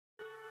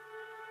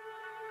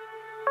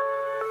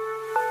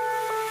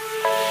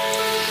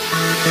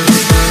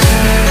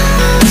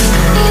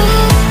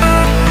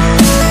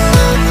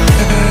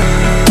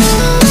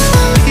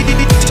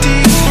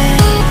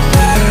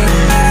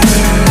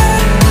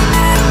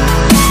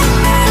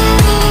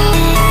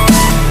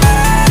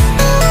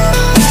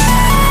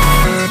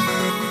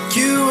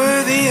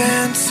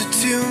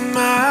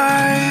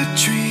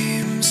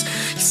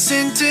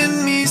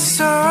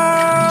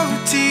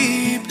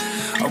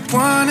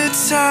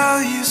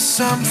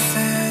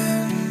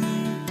something.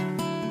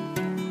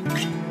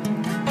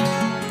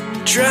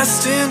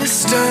 Dressed in a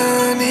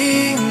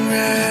stunning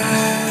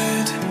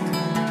red,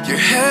 your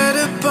head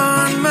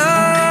upon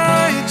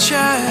my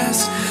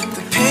chest.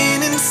 The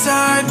pain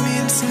inside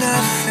means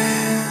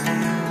nothing.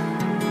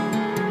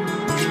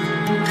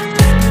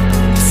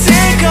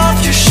 Take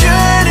off your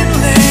shirt and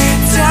lay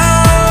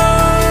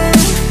down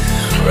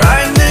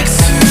right next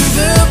to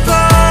the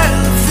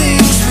pile of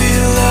things we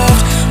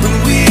loved when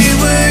we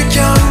were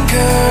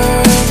younger.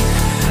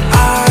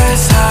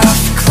 Eyes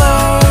half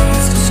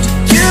closed.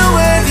 You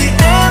were the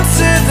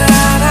answer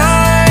that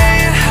I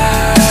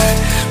had,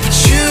 but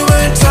you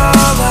weren't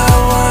all I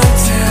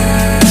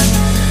wanted.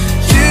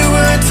 You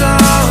weren't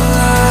all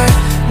I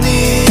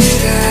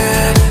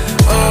needed.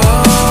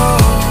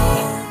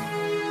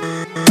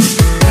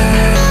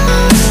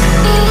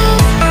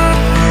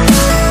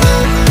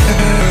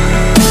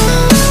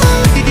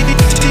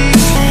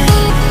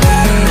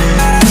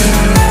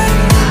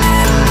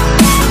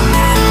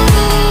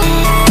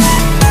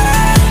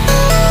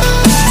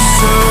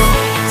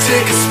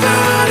 Take a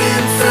spot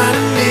in front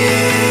of me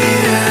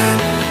and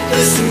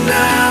listen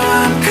now,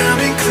 I'm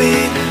coming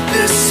clean.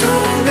 There's so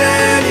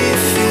many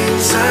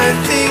things I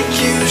think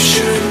you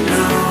should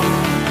know.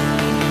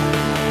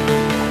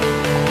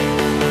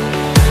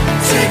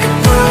 Take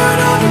apart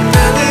all the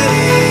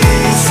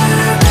melodies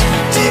and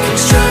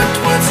deconstruct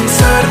what's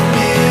inside of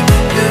me.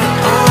 You're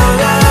all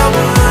I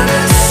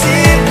wanna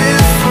see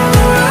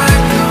before I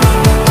go.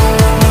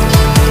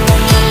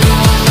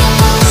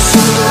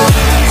 So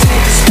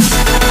take a spot.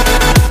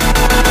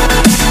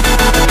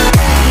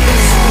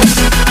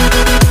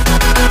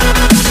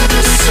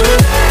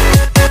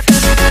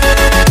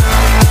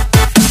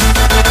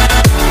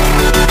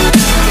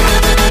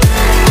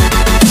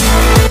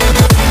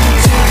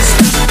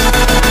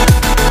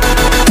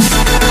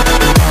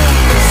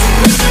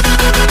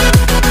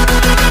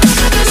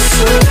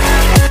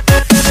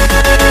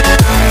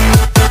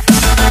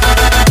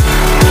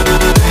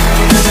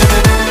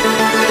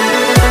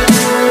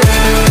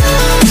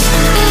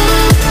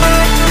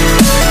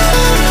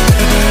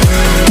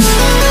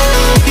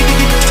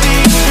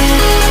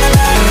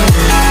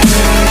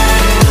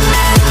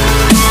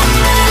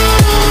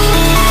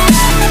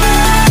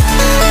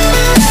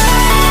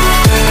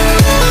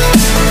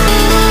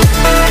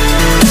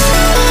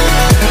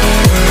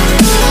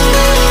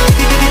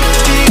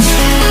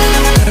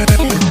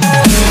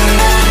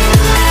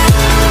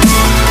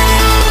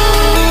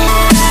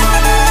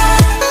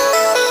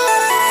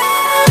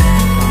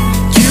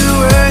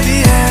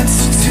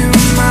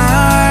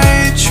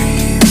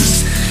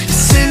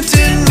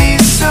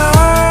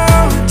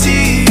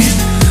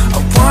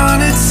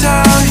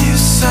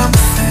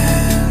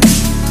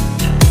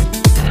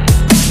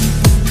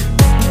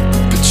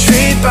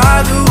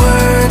 By the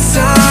words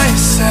I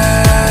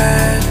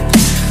said,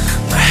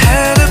 my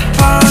head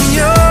upon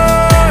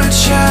your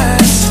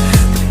chest.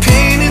 The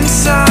pain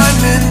inside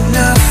meant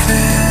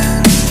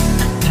nothing.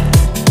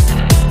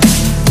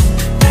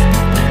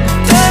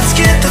 Let's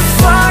get the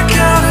fuck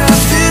out of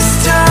this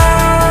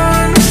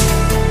town.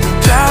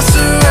 Pass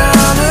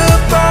around a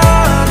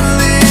bottle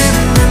in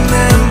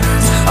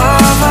remembrance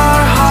of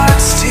our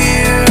hearts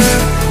dear.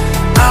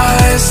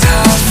 Eyes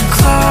half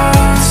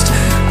closed.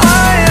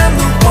 I am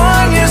the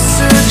one you're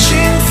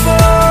searching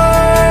for,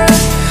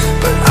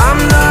 but I'm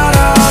not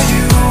all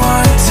you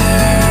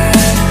wanted.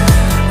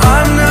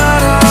 I'm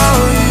not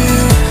all you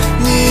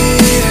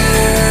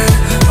needed.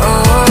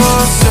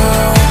 Oh, so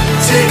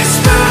take a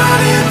spot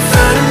in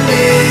front of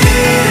me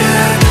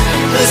and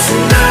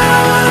listen now,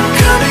 I'm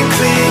coming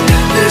clean.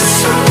 There's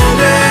so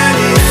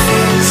many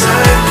things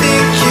I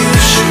think you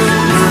should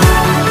know.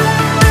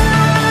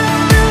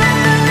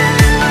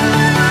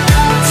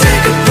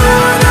 Take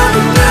apart all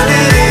the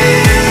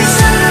melodies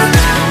and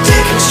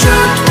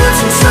deconstruct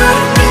what's inside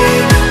of me.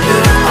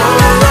 You're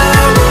all I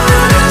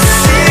wanna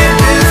see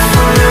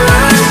before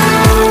I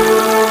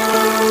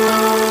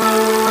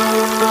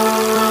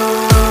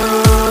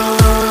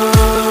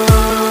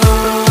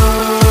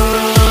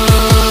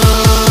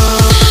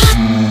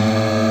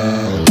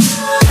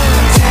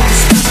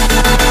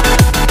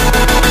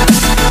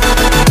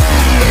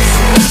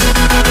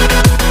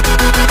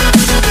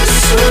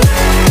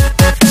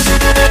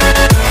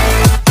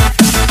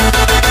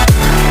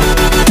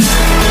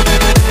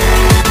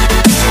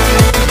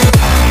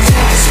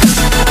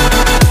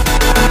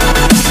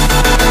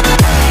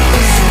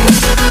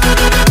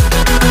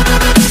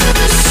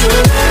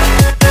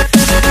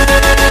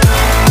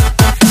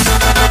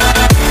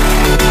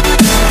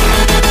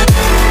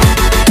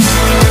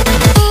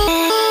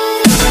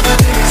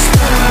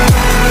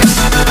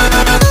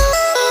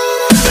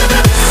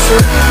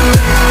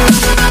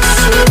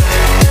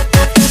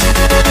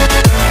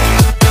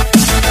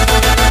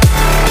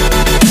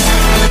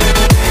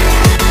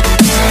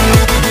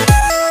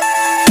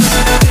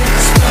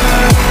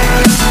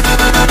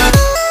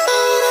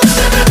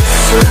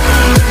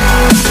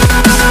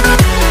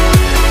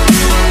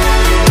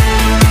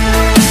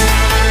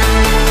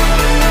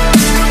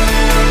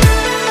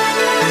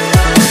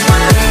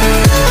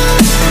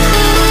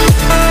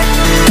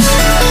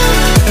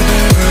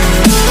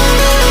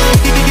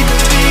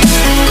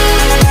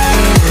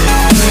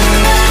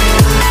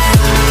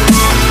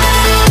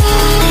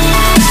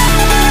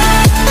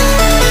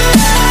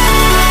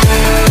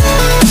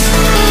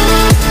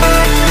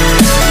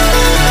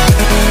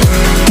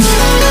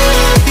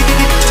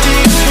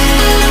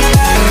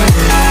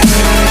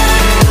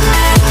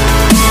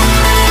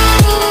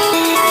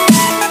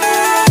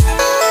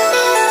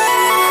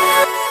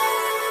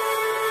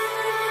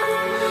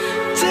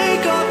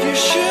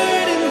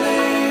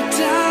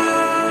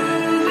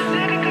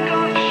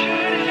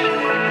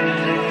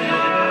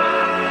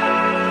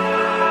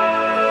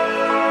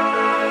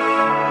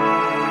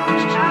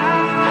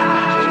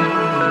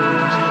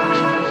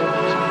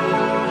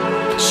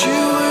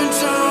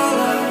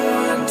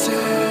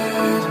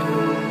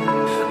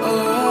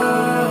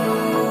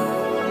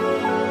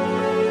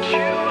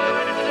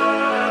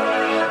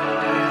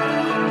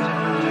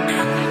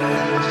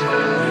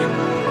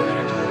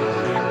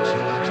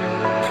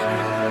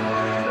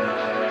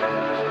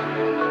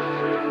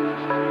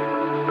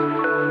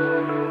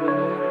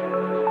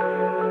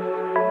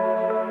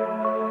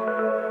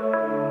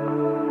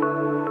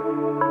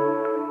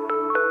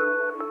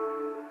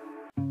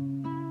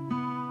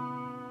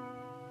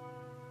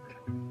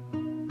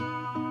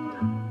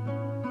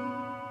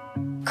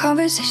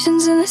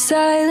Conversations in the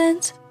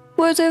silence,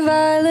 words are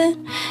violent,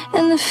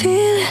 and the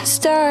feeling's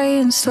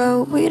dying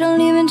slow. We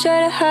don't even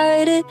try to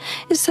hide it,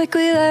 it's like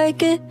we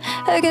like it.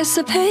 I guess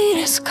the pain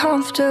is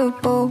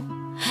comfortable.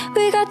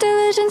 We got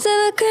delusions of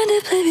a grand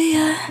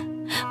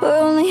oblivion. We're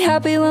only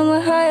happy when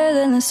we're higher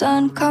than the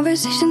sun.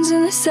 Conversations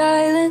in the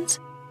silence,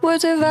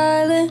 words are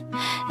violent,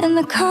 and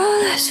the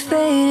colors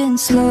fading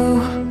slow.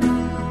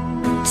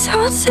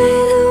 Don't say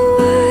the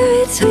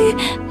words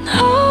we